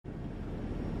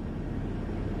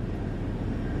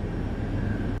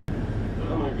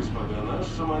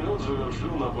Самолет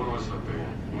завершил набор высоты.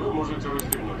 Вы можете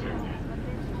расстегнуть ремни.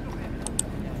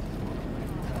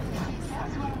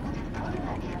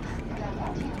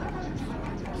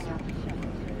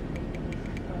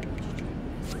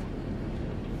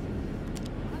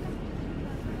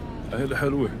 عيلة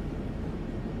حلوة.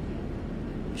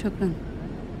 شكرا.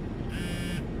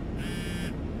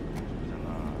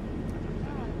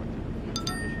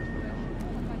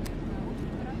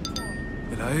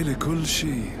 العيلة كل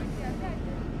شيء.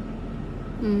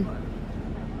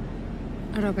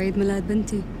 قرب عيد ميلاد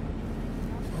بنتي.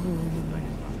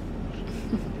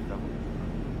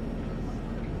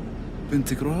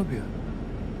 بنتك رابية.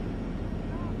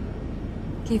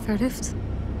 كيف عرفت؟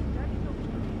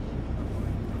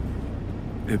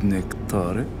 ابنك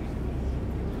طارق،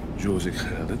 جوزك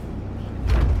خالد.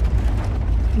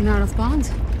 نعرف بعض؟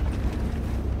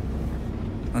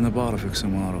 أنا بعرفك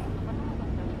سمارة.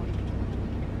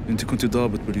 أنت كنت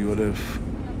ضابط باليولف.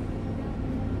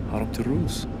 حاربت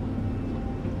الروس.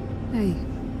 أي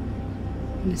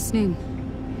من سنين.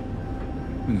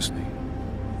 من سنين.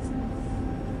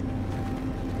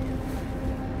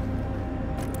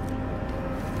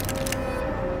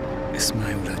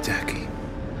 اسمعي ولا تحكي.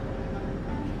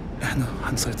 احنا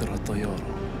حنسيطر على الطيارة.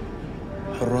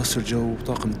 حراس الجو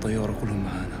وطاقم الطيارة كلهم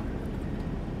معانا.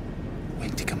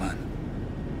 وانتي كمان.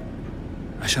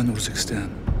 عشان أورزكستان.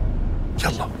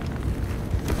 يلا.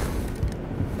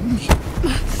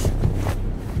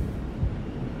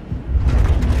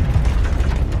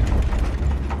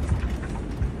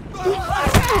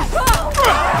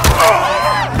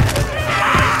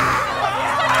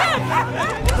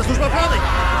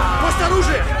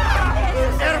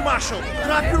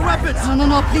 Drop your weapons!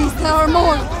 No, please, there are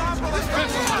more!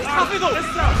 Hafido!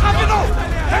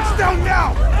 Heads down now!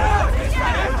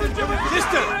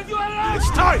 Sister! It's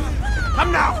time!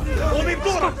 Come now! قومي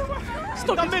بدورك!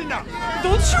 كملنا!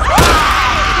 Don't shoot!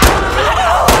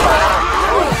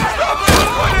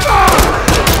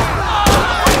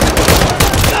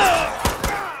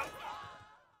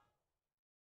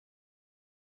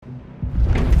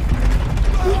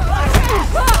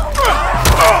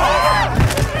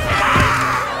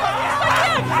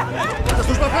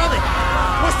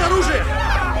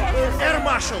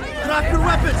 Drop your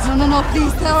weapons! No,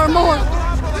 please, there are more!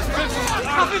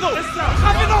 Hafido!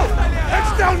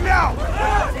 Heads down now!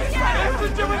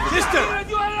 Sister!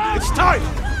 It's time!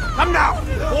 Come now!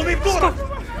 قومي بدورك!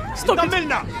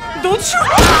 كملنا! Don't shoot!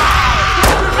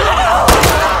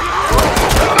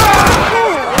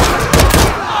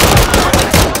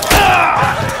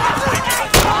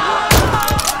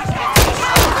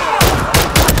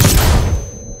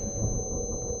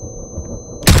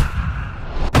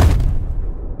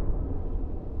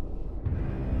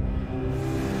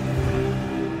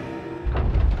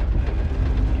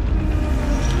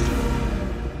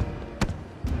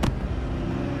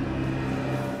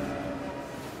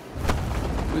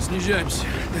 Снижаемся.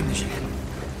 Дай мне жилет.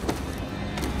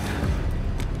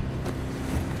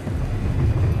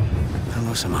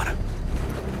 Hello, Samara.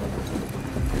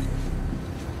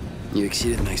 You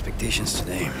exceeded my expectations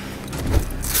today.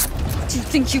 What do you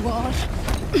think you are?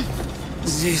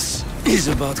 This is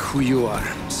about who you are,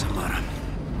 Samara.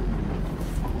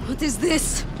 What is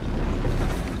this?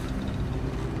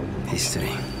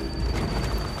 History.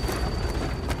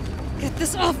 Get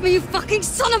this off me, you fucking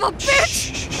son of a bitch!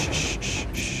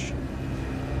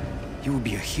 You will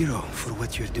be a hero for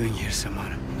what you're doing here,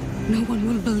 Samara. No one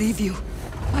will believe you.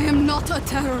 I am not a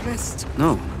terrorist.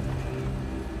 No.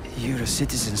 You're a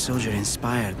citizen soldier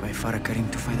inspired by Farah Karim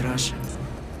to fight Russia.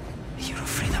 You're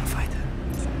a freedom fighter.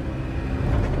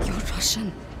 You're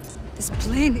Russian. This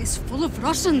plane is full of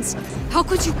Russians. How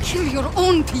could you kill your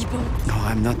own people? No,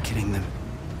 I'm not killing them.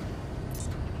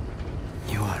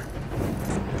 You are.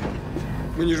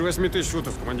 Мы ниже 8000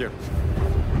 футов, командир.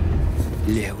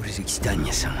 Лео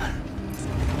Узбекистане, Самара.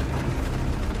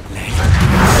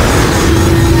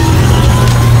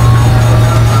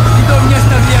 Идем не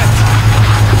оставлять!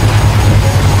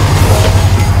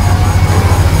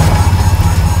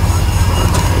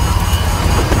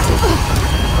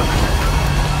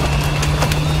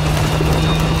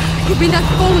 Give me that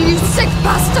phone, you sick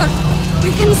bastard! We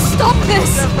can stop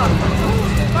this!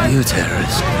 Are you a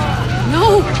terrorist? No!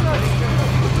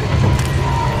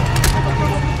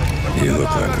 You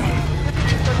look like one.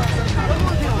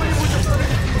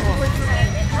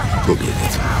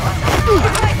 Выглядит.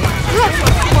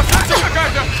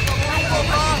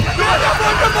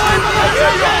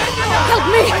 Help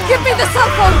me! Give me the cell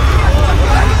phone!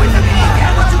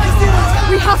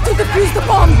 We have to defuse the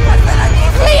bomb!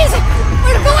 Please!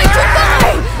 We're going to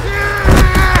die!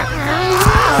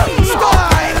 Stop!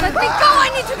 Let me go! I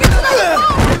need to get to the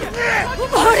phone!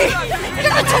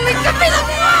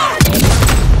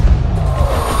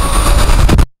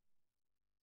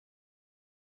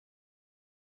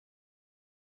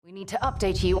 We need to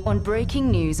update you on breaking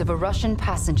news of a Russian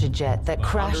passenger jet that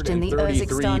crashed in the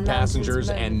 133 passengers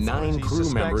and 9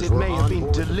 crew members It were may have on been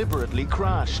board. deliberately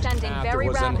crashed. Standing very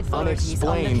was an rapid. Authorities are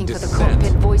looking unexplained for the descent.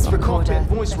 cockpit voice The recorder.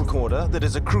 cockpit voice recorder that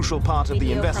is a crucial part of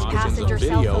the Video from investigation. passenger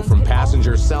cell Video phones from could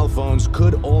passenger cell phones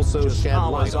could also shed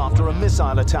Hours light on after a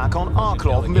missile attack on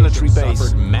Arklov military base.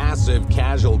 suffered massive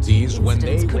casualties when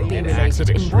they Incidents could be went related active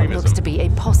in what looks to be a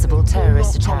possible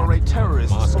terrorist Not attack. tolerate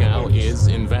terrorists. Moscow is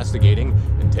investigating.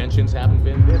 Intentions haven't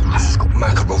been This has got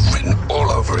Makarov written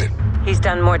all over it. He's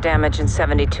done more damage in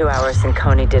 72 hours than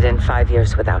Coney did in 5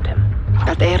 years without him.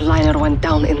 That airliner went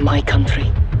down in my country.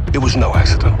 It was no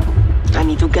accident. I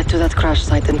need to get to that crash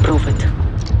site and prove it.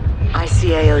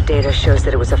 ICAO data shows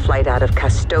that it was a flight out of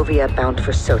Kastovia bound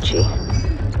for Sochi.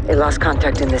 They lost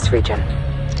contact in this region.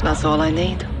 That's all I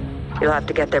need. You'll have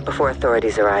to get there before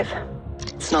authorities arrive.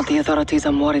 It's not the authorities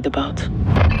I'm worried about.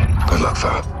 Good luck,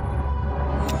 fella.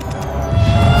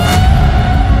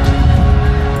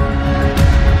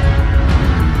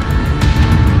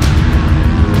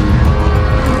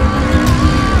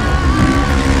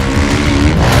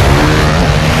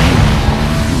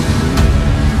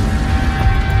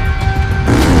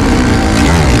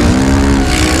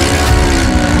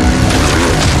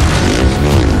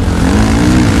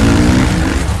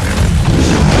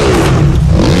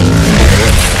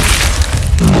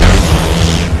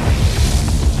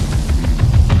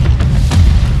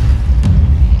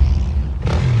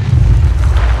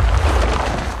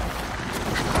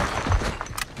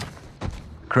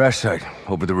 Crash site,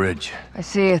 over the ridge. I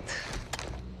see it.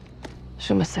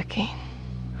 Shumaseki.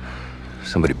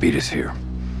 Somebody beat us here.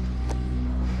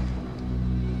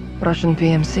 Russian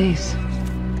PMCs.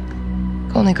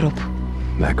 Kony Group.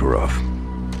 Makarov.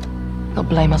 They'll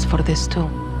blame us for this too.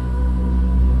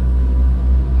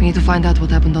 We need to find out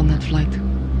what happened on that flight.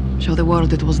 Show the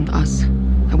world it wasn't us.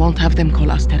 I won't have them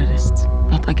call us terrorists.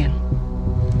 Not again.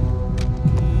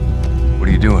 What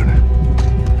are you doing?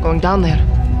 Going down there.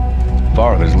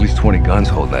 Far, there's at least 20 guns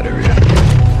holding that area.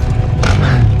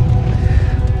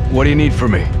 What do you need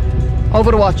from me?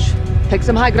 Overwatch. Take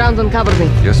some high ground and cover me.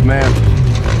 Yes, ma'am.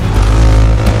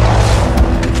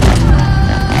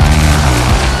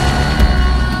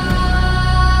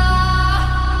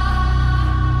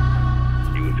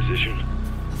 You in position?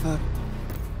 Affirm.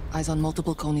 Eyes on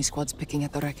multiple Kony squads picking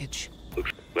at the wreckage.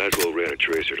 Looks Maslow ran a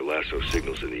tracer to lasso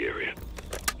signals in the area.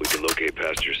 We can locate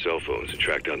passenger cell phones and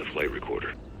track down the flight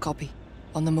recorder. Copy.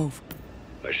 On the move.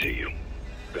 I see you.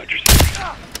 Got your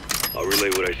signal. I'll relay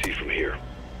what I see from here.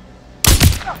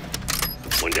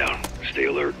 One down. Stay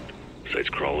alert. Site's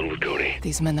crawling with Coney.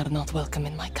 These men are not welcome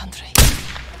in my country.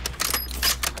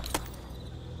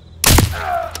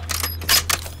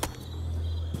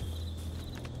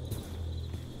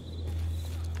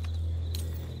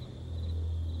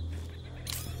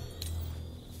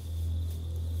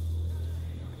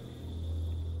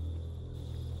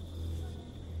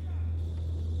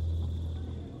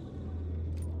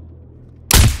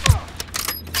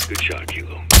 Good shot,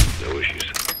 Kilo. No issues.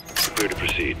 Clear to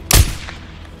proceed.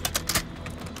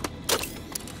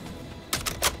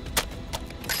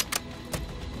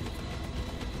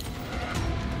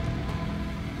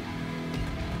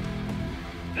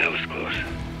 That was close,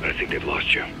 but I think they've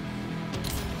lost you.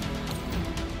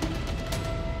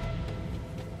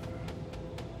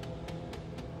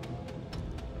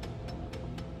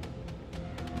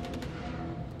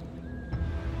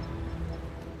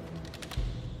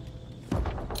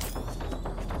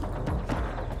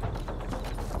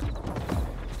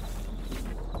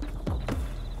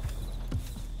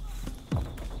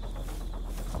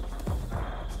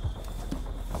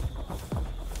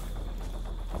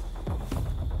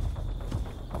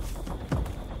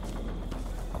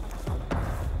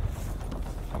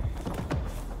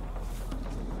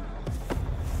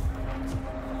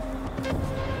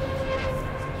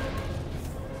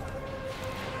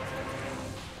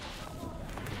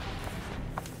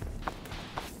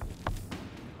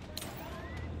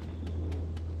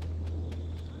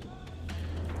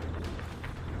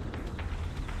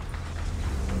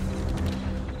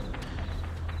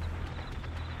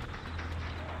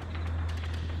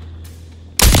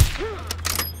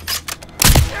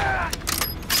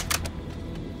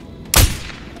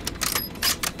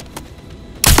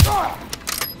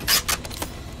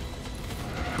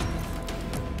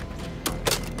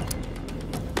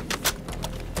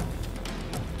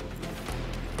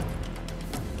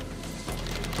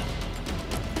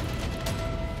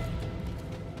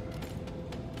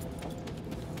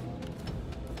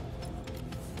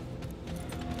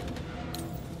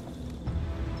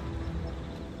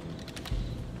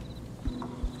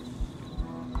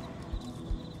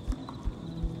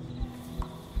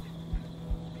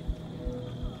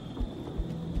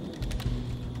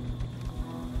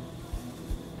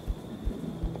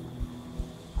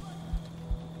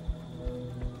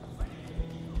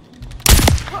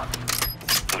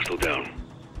 down.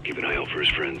 Keep an eye out for his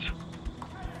friends.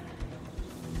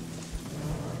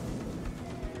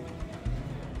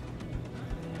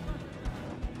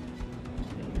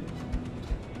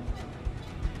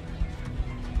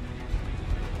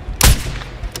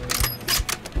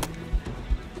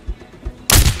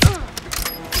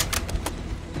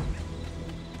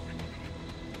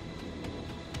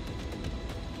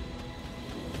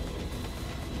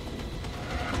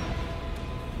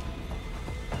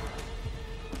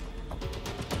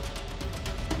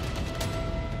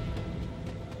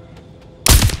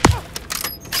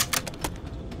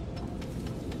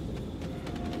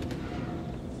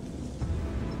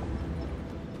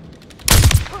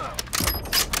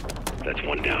 That's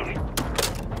one down.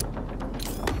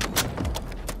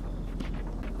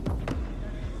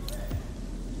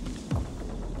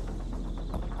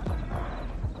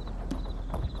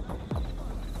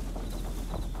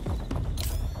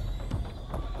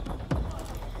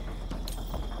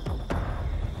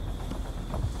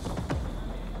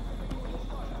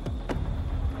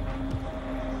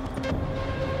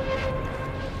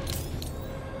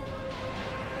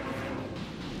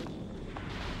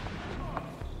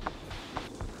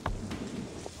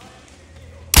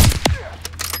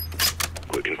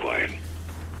 Quick and quiet.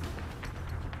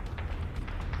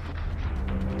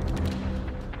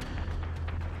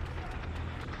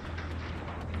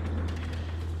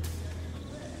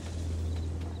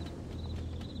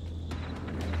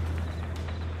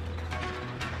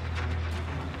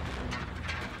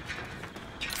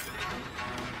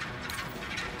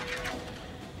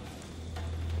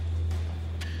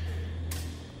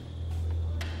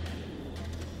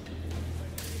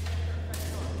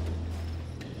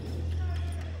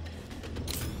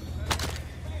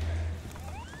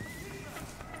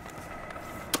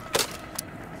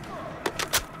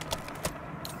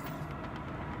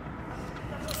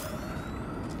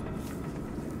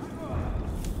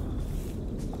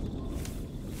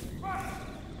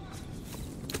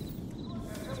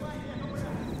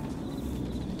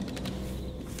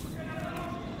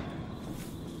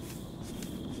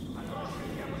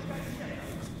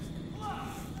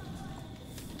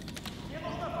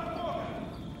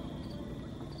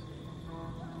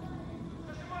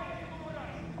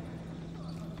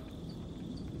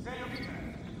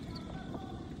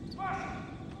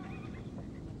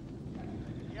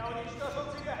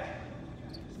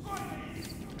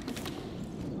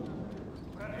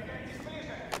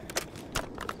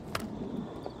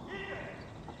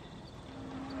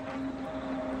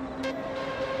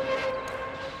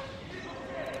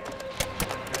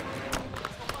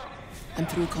 I'm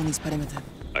through Connie's perimeter.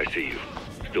 I see you.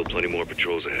 Still plenty more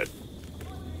patrols ahead.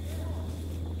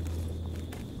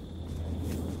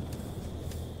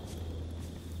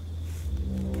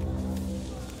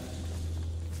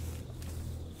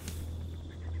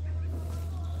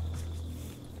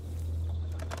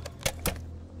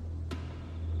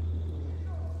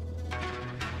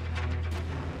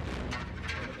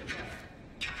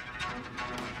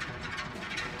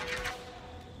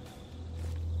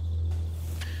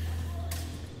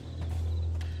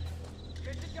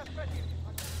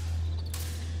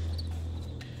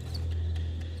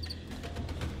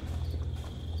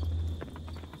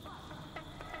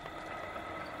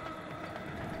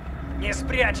 Не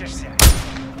спрячешься!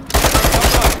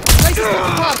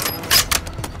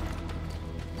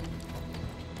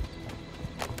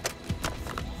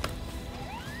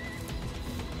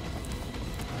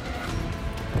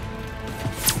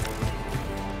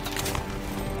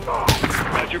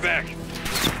 Got your back.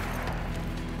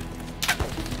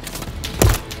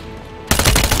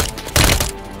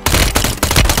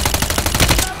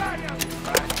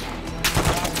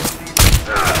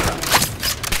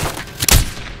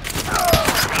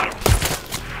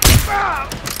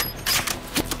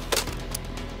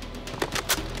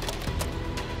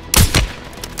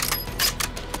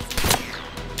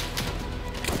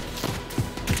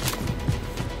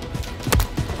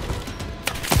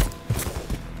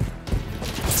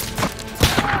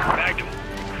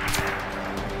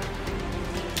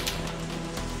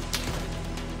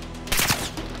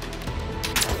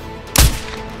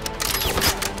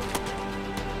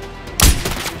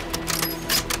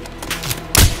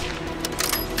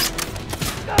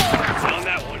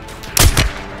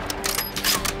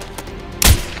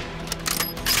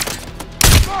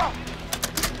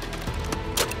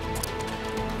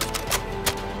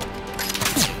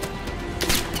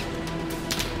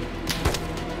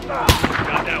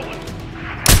 Got that one.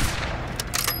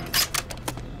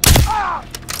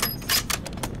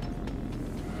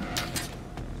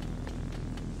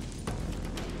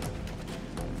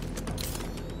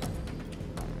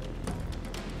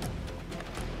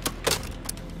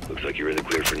 Looks like you're in the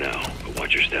clear for now, but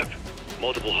watch your step.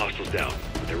 Multiple hostiles down.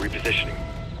 They're repositioning.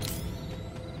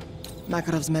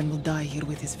 Makarov's men will die here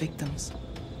with his victims.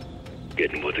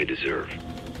 Getting what they deserve.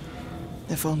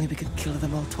 If only we could kill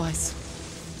them all twice.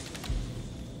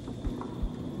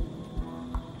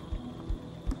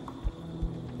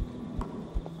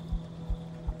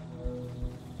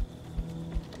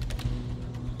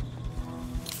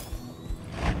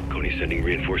 Coney's sending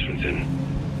reinforcements in.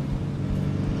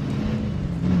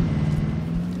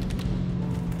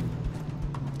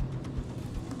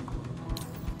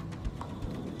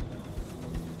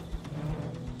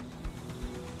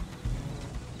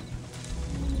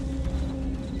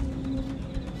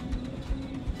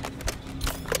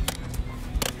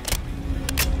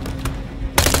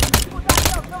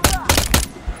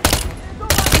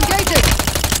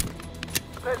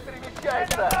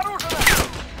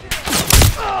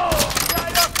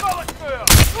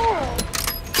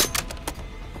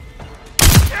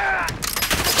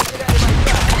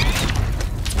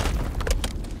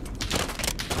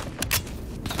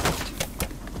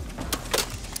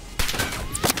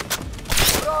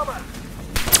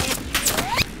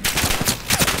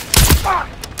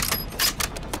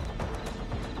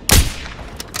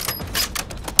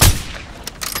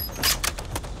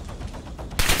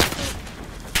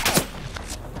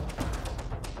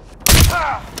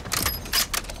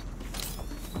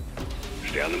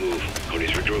 Stay on the move.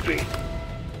 Coney's regrouping.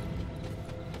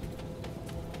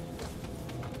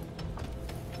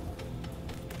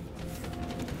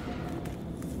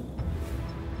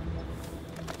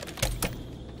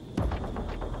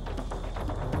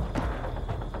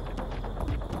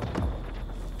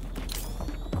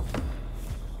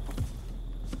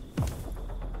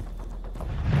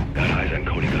 Got eyes on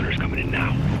Coney gunners coming in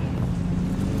now.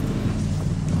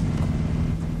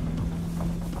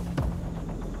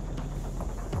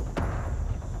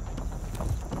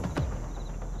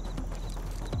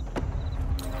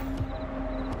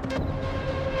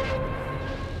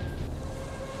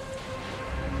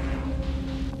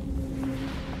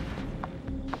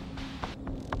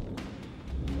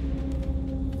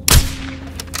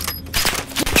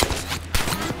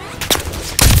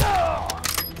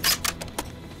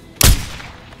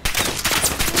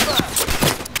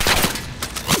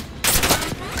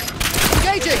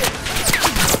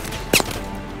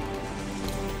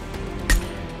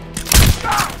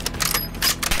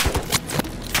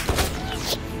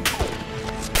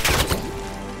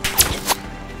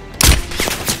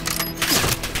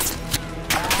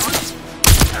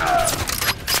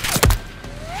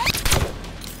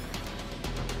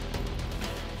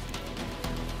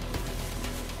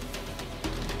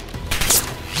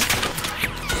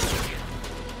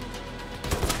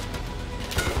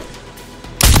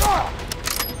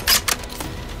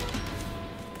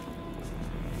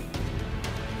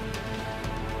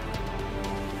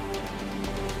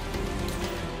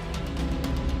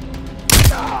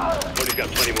 Cody's got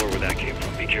plenty more where that came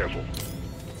from. Be careful.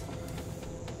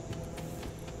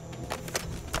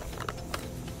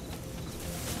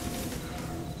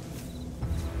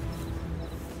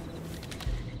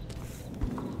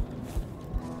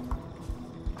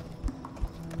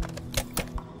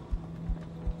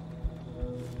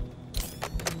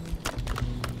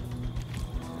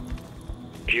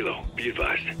 Kilo, be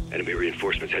advised. Enemy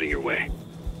reinforcements heading your way.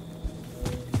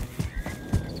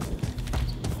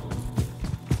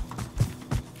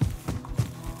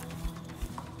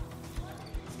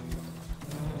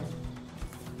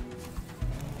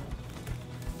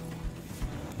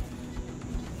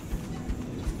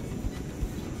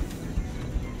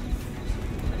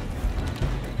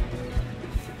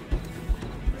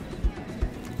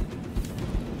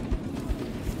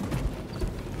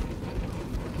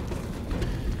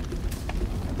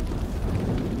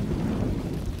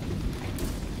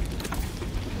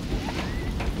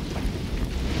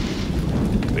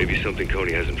 Maybe something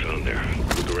Coney hasn't found there.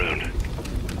 Look around.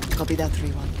 Copy that,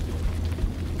 3-1.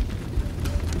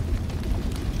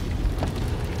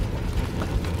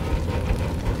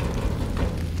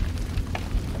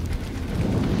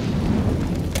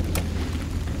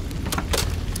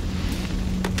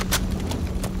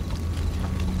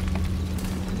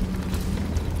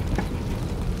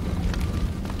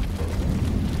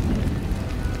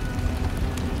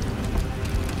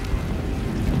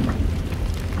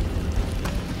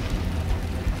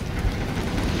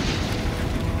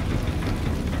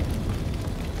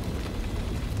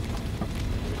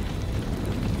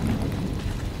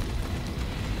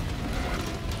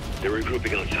 They're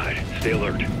regrouping outside. Stay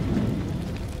alert.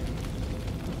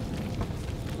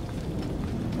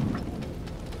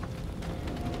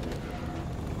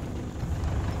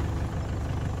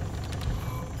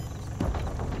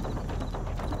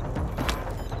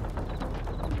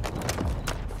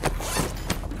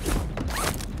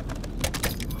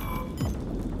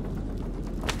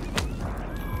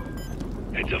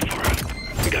 Heads up,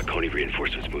 Farah. We got Coney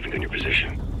reinforcements moving on your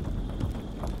position.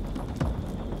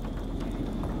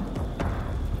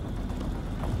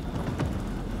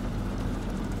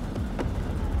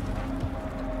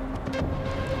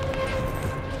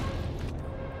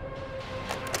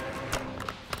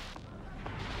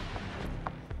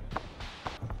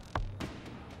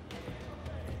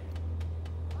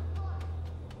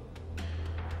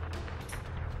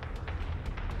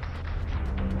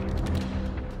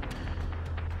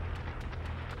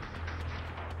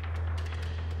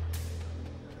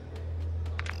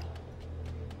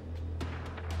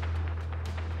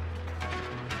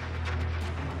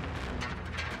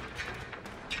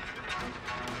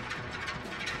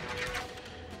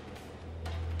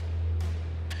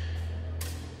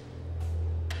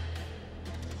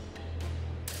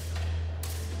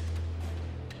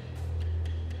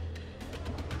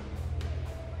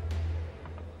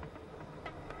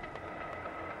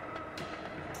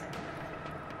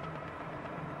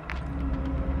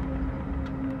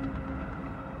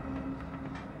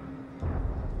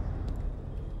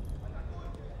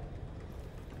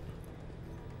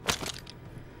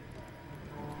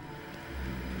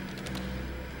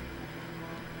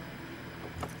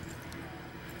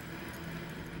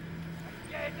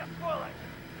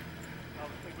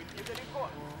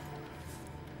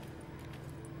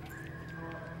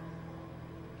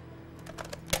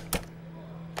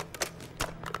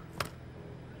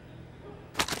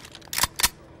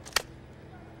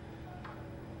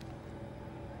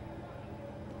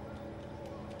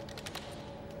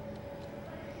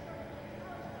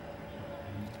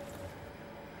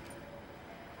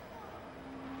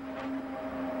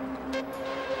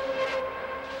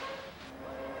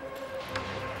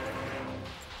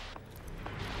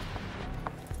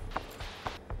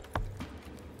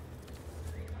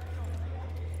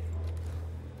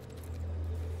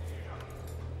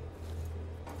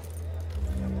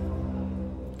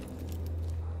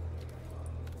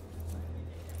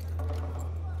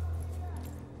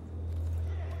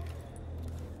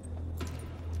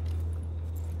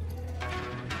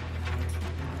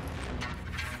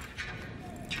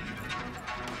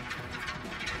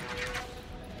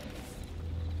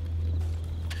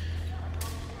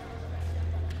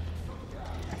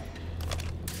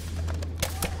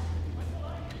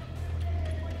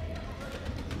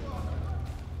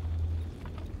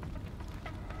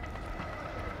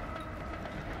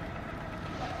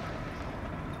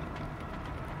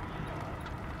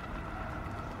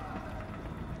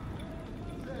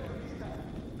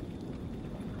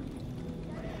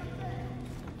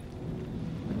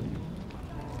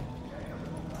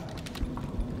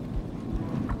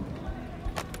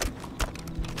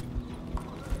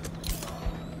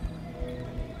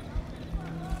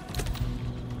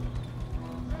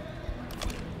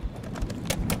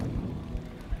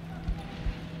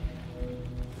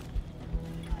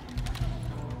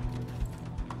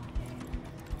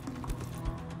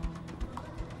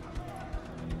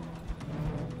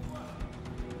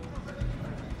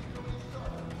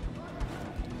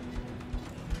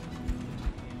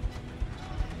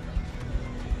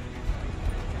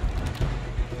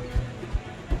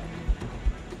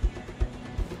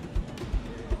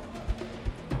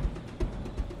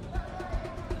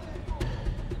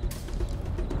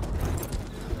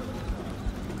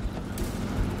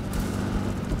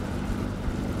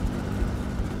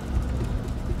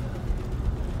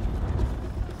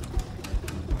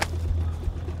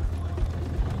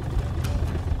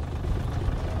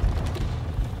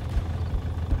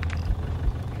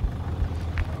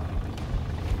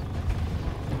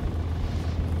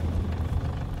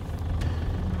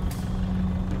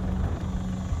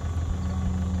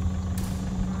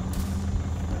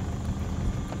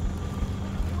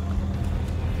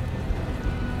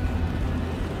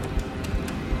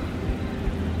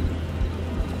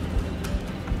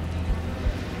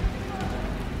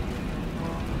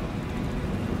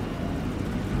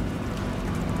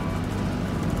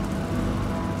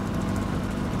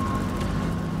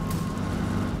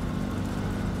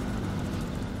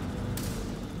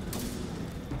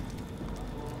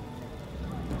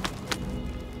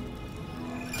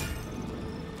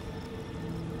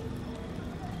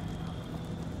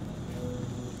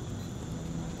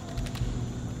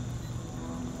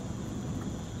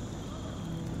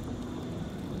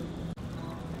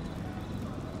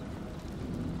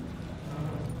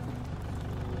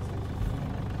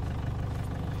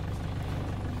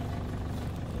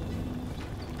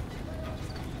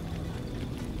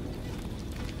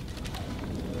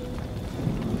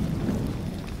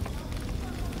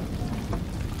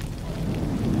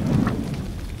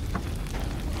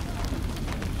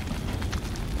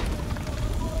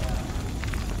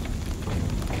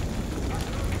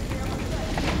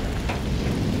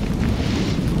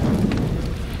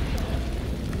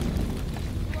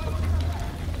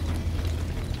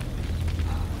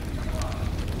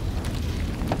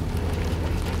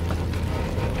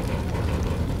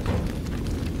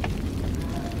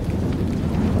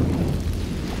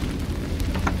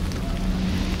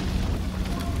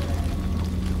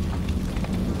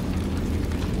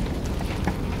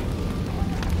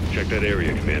 Check that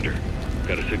area, Commander.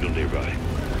 Got a signal nearby.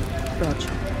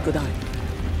 Roger. Good eye.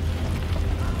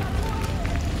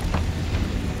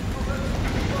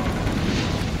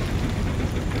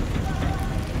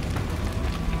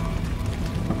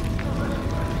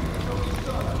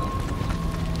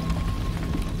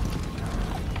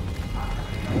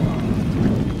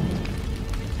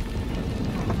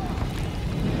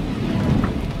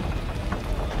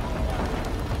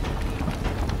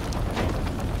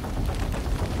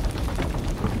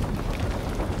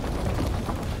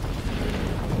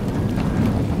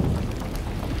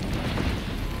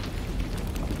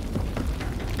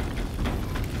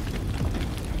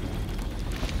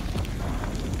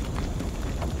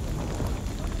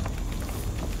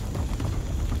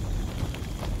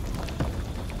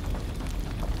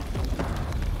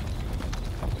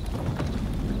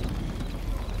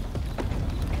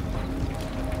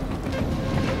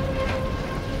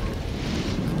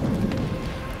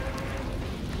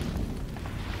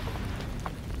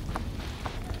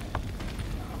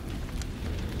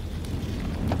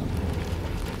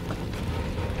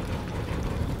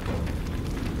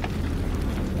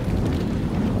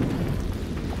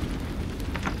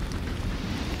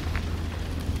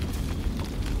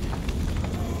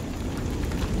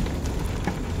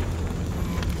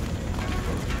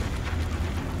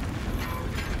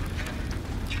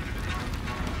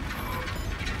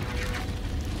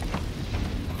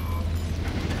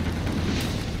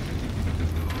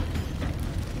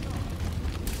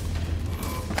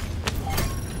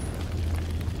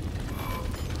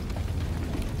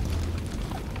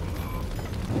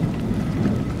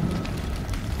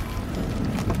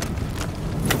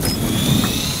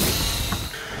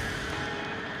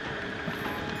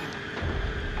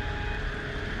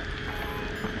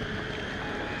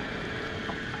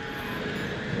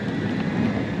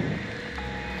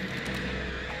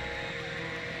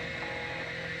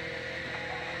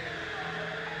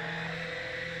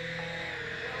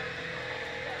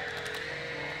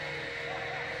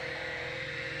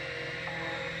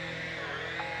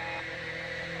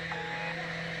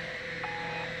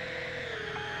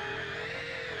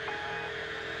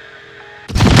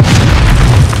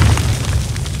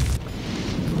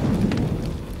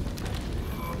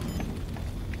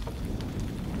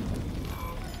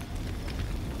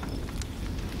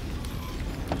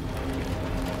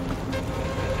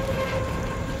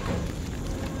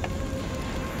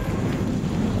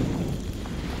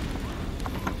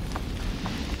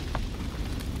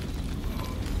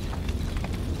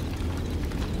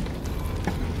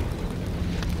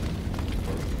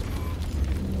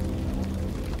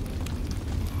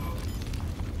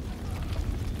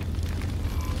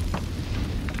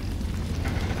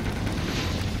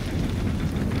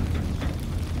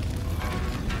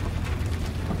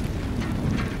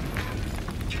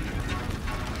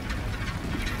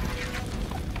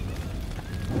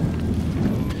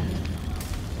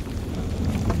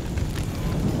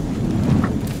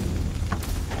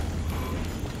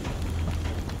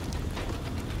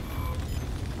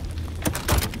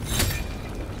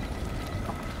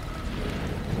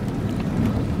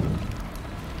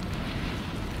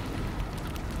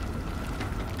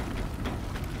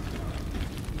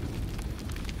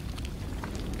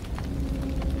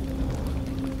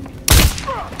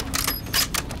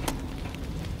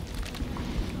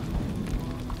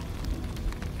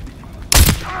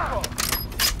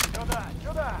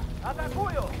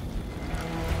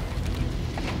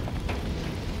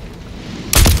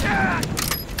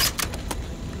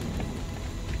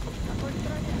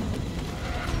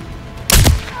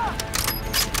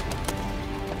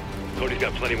 Cody's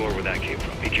got plenty more where that came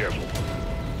from. Be careful.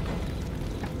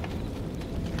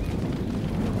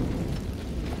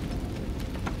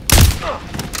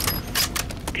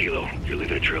 Kilo, you're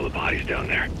leaving a trail of bodies down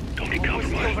there. Don't get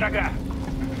compromised.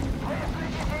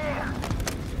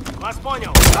 Вас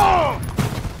понял.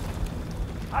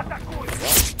 Атакуй!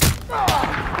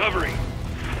 Covering.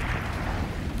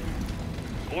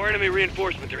 More enemy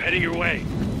reinforcements are heading your way.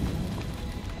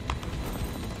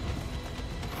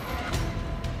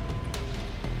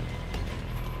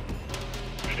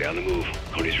 Stay on the move.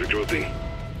 Cody's regrouping.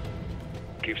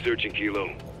 Keep searching, Kilo.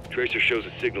 Tracer shows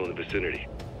a signal in the vicinity.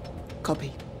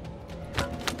 Copy.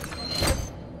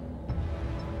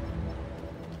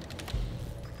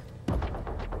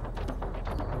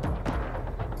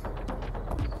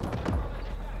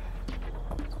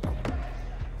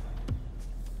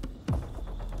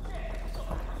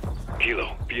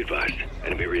 Kilo, be advised.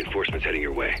 Enemy reinforcements heading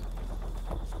your way.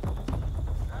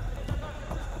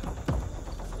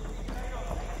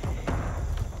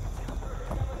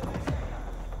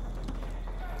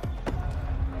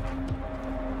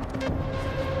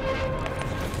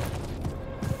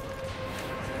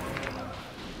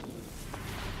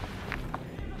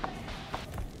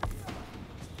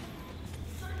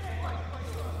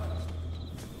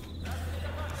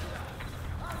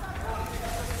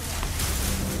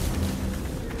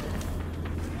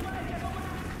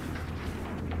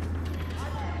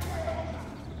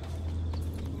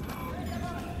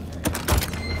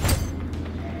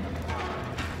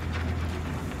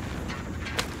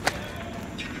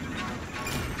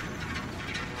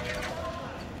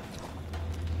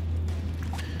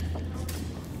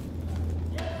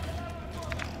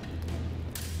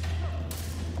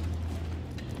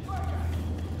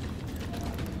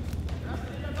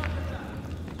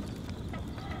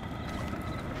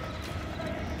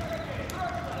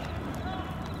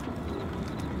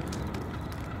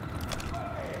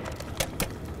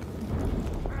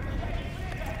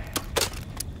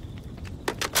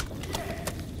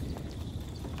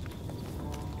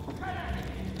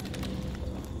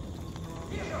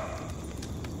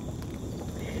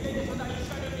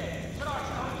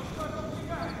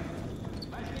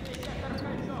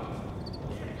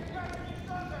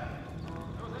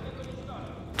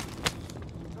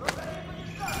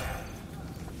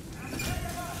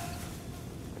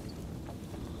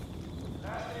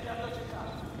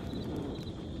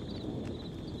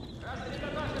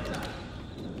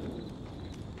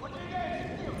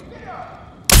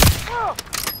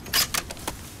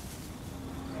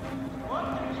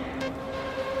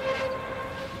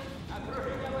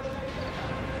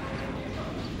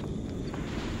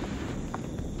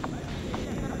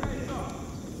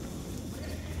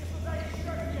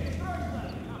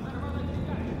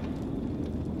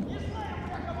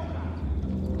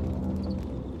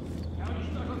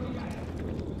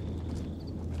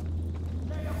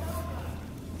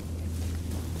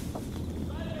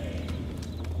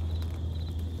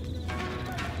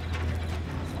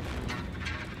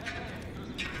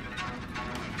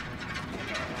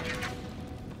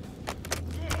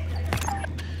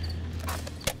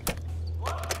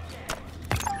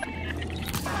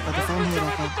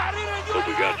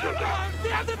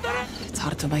 It's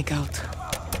hard to make out.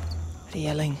 They're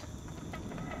yelling.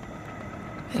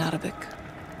 In Arabic.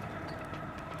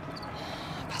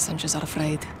 Passengers are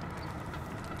afraid.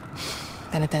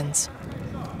 Then it ends.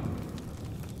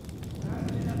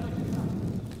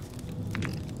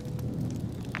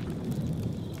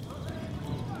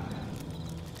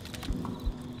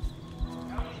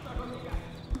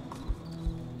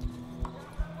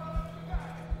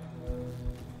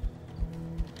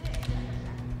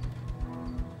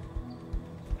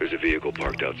 There's a vehicle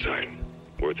parked outside.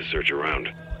 Worth a search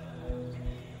around.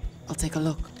 I'll take a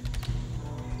look.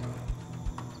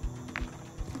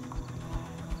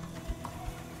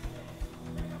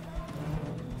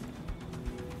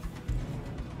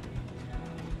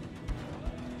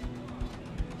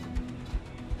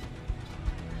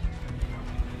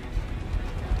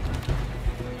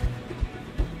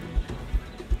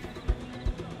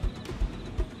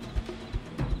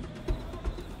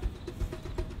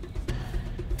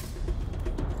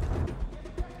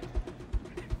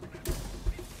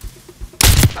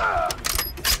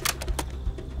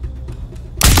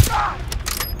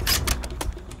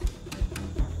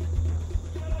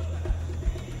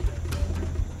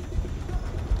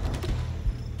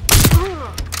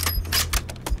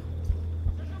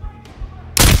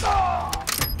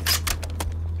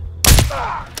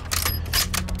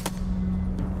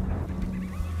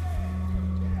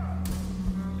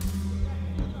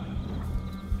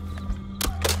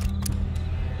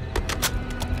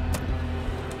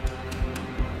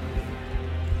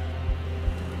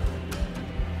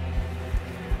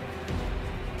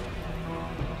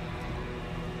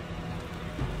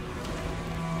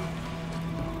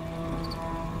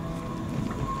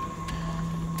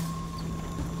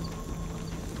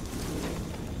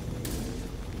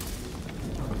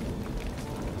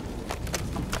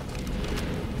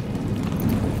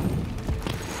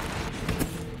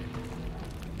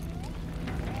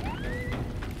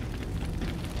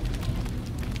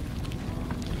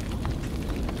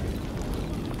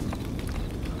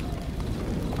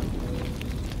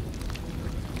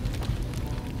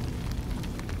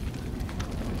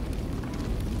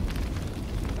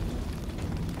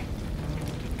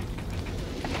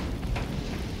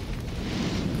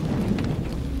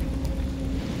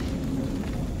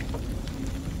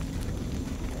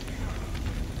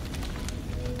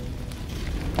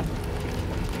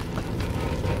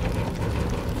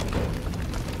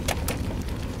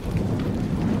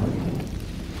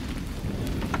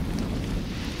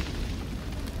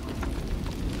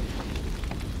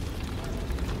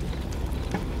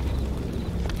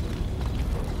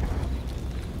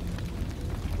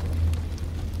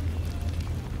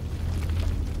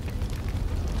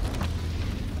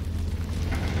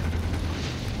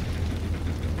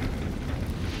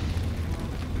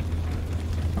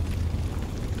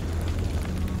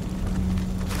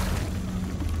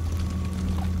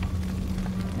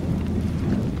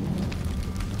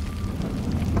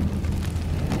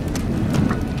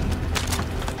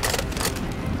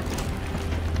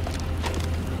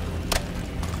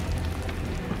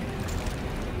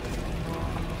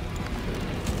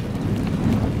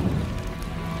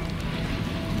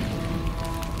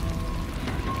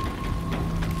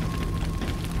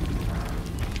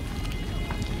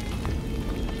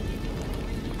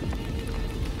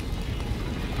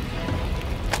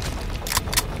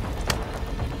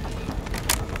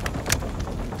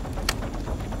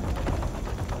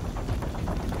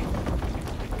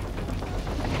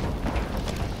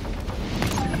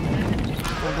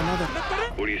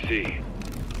 What do you see?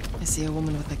 I see a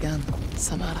woman with a gun.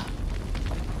 Samara.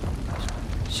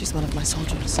 She's one of my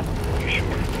soldiers. You sure?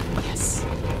 Yes.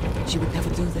 She would never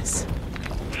do this.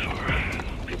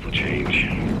 People change.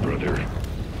 Brother.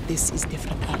 This is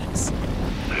different, Alex.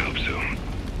 I hope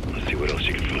so. Let's see what else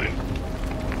you can find.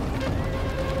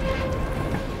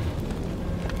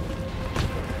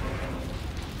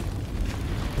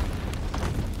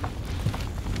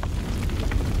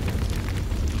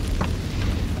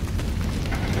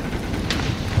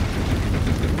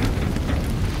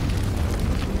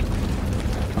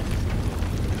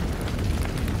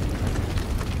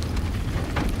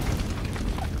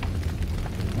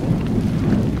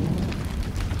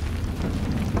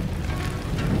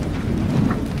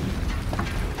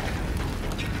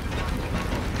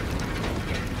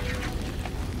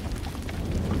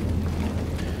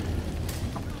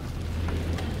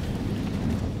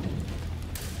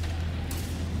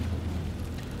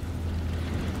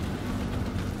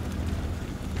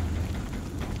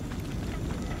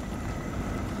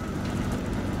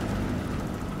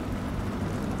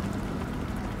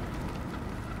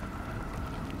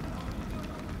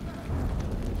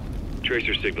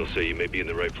 Tracer signals say you may be in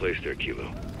the right place there, Kilo.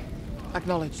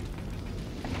 Acknowledged.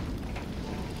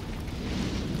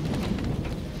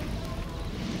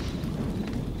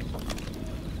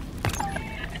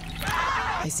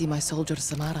 I see my soldier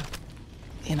Samara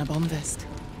in a bomb vest.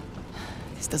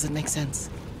 This doesn't make sense.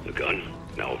 The gun?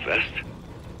 Now a vest?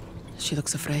 She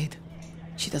looks afraid.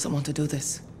 She doesn't want to do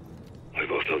this. We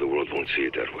both know the world won't see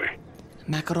it that way.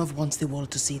 Makarov wants the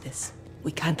world to see this.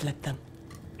 We can't let them.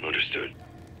 Understood.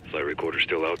 Flight recorder's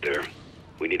still out there.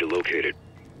 We need to locate it.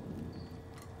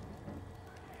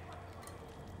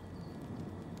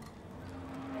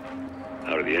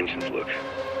 How do the engines look?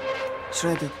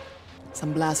 Shredded.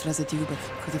 Some blast residue, but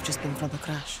could have just been from the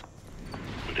crash.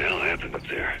 What the hell happened up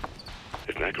there?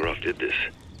 If Makarov did this,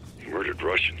 he murdered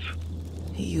Russians.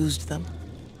 He used them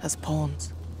as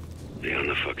pawns. Beyond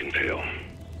the fucking pale.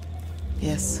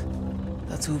 Yes,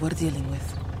 that's who we're dealing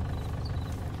with.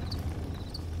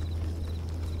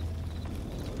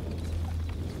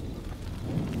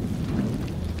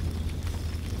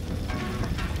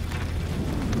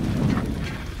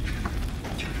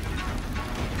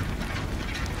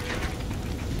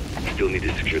 Still need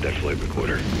to secure that flight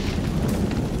recorder.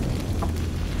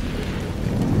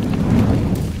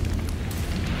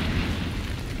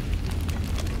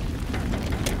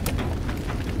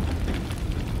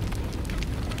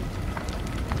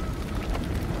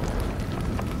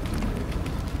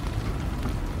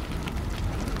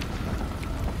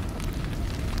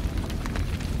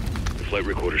 The flight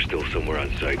recorder's still somewhere on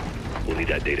site. We'll need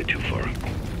that data too far.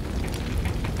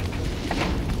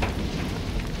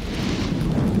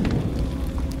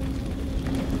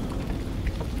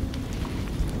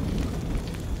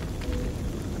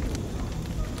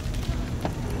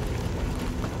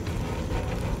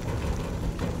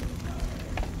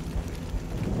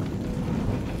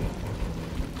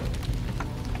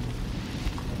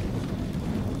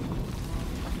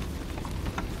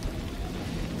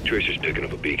 Tracer's picking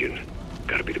up a beacon.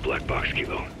 Gotta be the black box,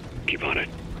 Kilo. Keep on it.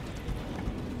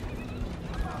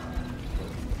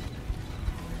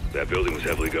 That building was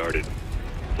heavily guarded.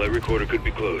 Flight recorder could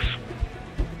be close.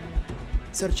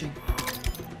 Searching.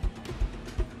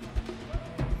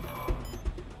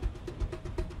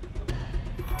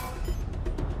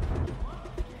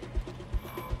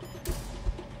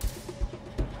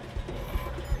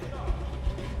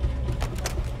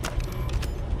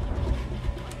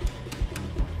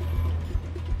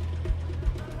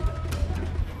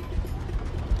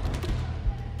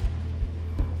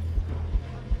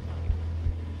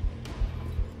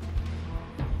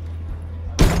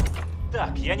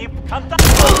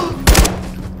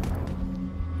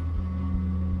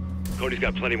 Cody's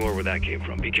got plenty more where that came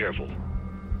from. Be careful.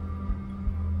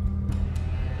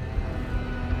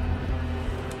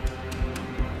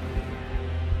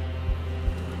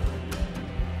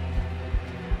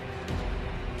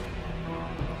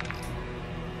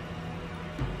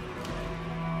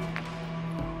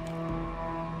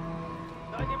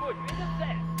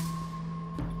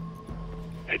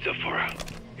 Heads up, Farah.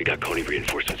 You got Coney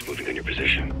reinforcements moving on your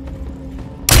position.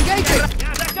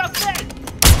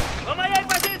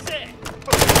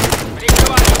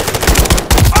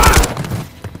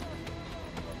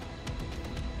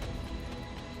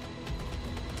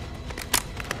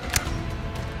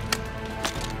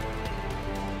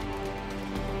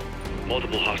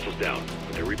 Multiple hostiles down,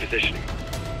 but they're repositioning.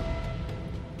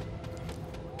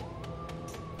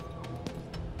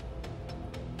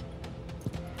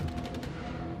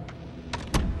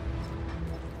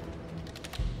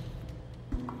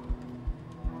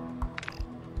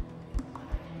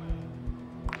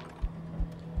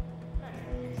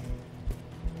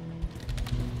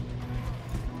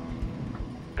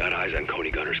 Got eyes on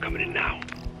Coney gunners coming in now.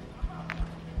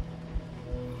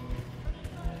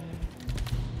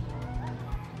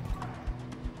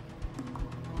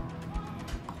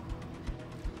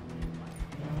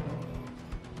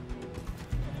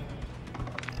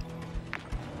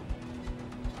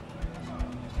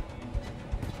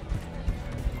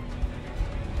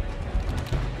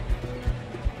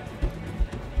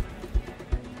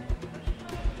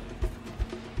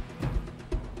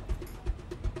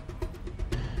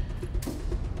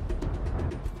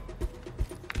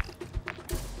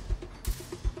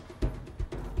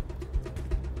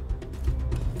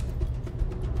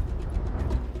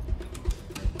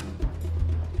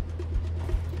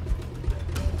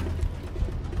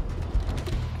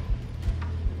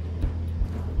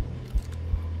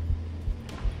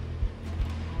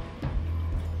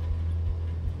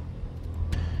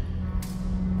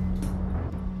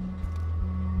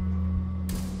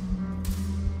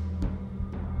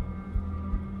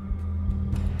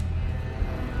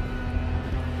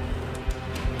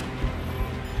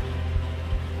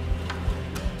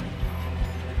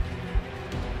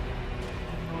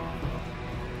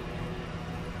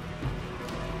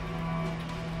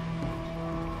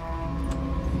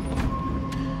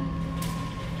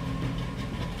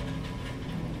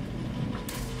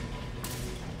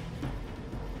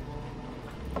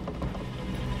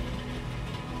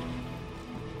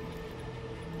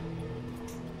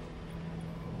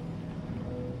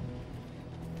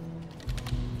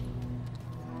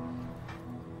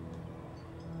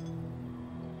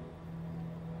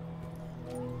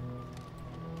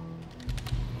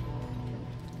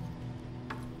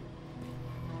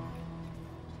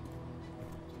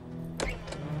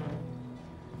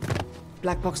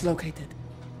 Black box located.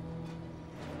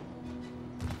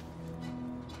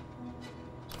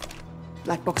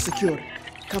 Black box secured.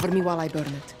 Cover me while I burn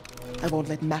it. I won't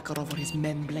let Makarov or his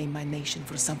men blame my nation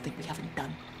for something we haven't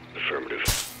done. Affirmative.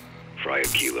 Fry a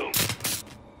kilo.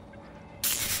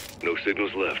 No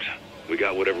signals left. We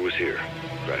got whatever was here.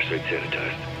 Crash site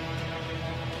sanitized.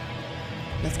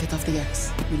 Let's get off the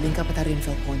X. We link up at our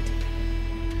infill point.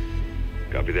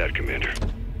 Copy that, Commander.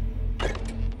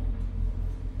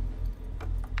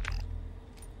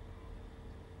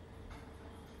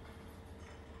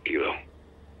 Kilo,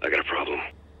 I got a problem.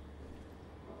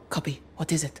 Copy.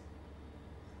 What is it?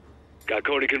 Got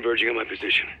Cody converging on my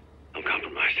position. I'm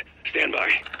compromised. Stand by.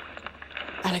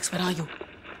 Alex, where are you?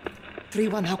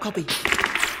 3-1, how copy?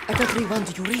 Echo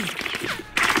 3-1, do you read?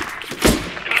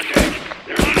 Contact.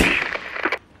 They're on me.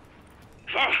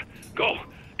 Go.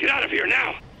 Get out of here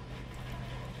now.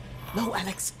 No,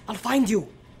 Alex. I'll find you.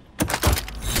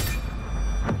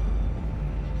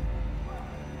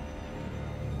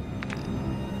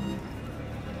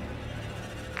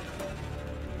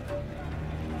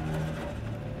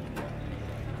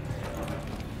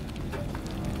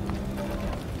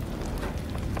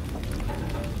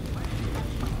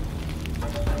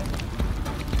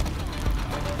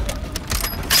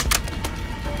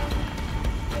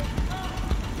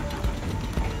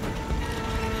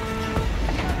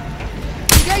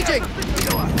 Engaging!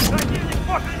 Противник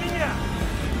после меня!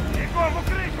 Бегом в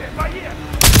укрытие! Боец!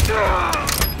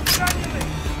 Раненый!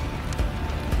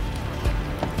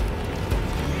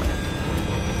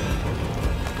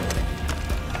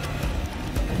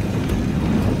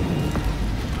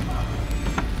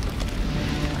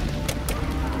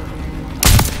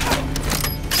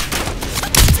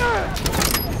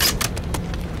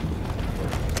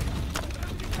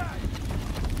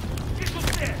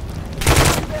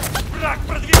 Враг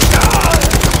продвигается!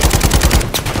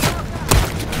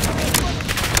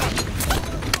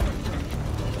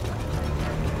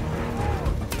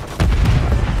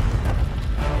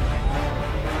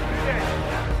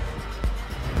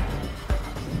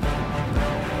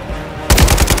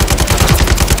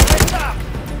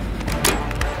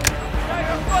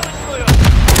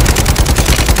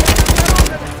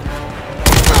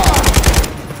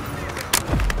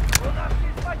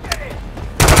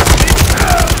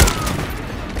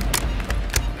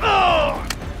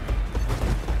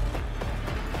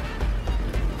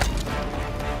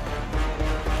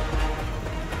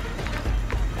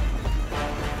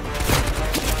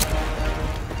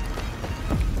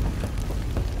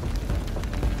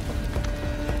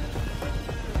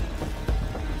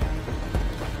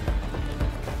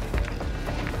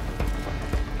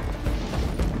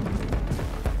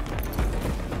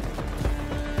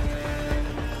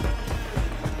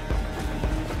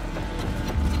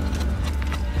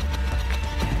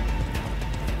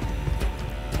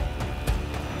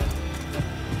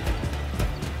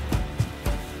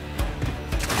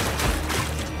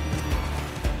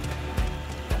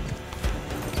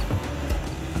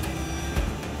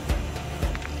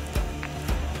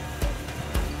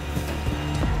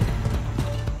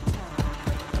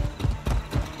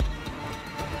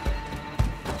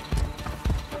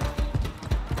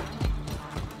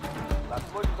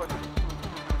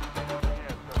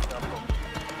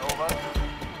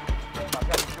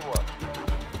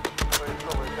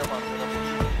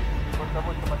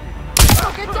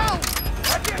 Get down!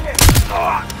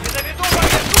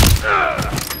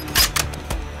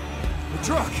 The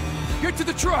truck! Get to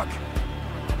the truck!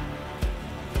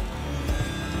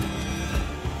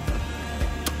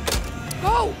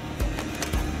 Go!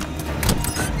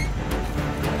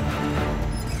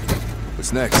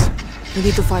 What's next? We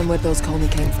need to find where those Coney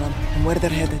came from, and where they're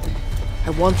headed. I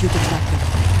want you to track them.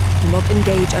 Do not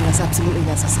engage unless absolutely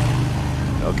necessary.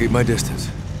 I'll keep my distance.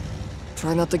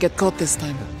 Try not to get caught this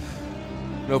time.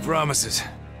 No promises.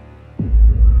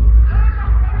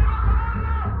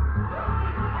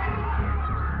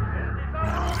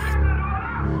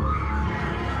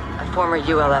 A former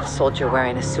ULF soldier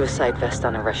wearing a suicide vest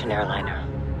on a Russian airliner.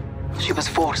 She was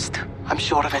forced. I'm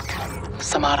sure of it.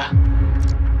 Samara.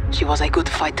 She was a good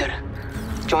fighter.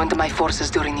 Joined my forces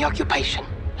during the occupation.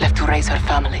 Left to raise her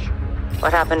family.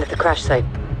 What happened at the crash site?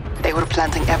 They were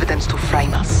planting evidence to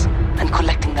frame us, and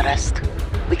collecting the rest.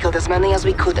 We killed as many as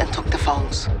we could and took the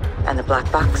phones. And the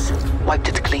black box? Wiped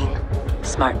it clean.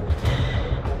 Smart.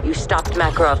 You stopped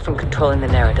Makarov from controlling the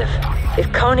narrative.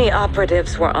 If Coney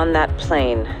operatives were on that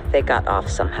plane, they got off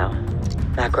somehow.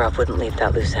 Makarov wouldn't leave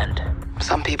that loose end.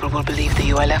 Some people will believe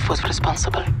the ULF was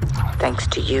responsible. Thanks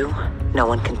to you, no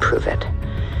one can prove it.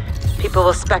 People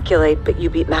will speculate, but you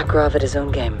beat Makarov at his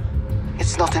own game.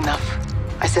 It's not enough.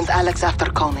 I sent Alex after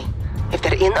Coney. If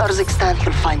they're in Urzikstan,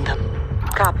 you'll find them.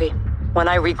 Copy. When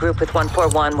I regroup with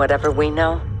 141, whatever we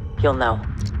know, you'll know.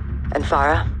 And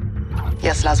Farah?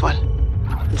 Yes, Laswell.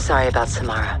 I'm sorry about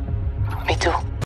Samara. Me too.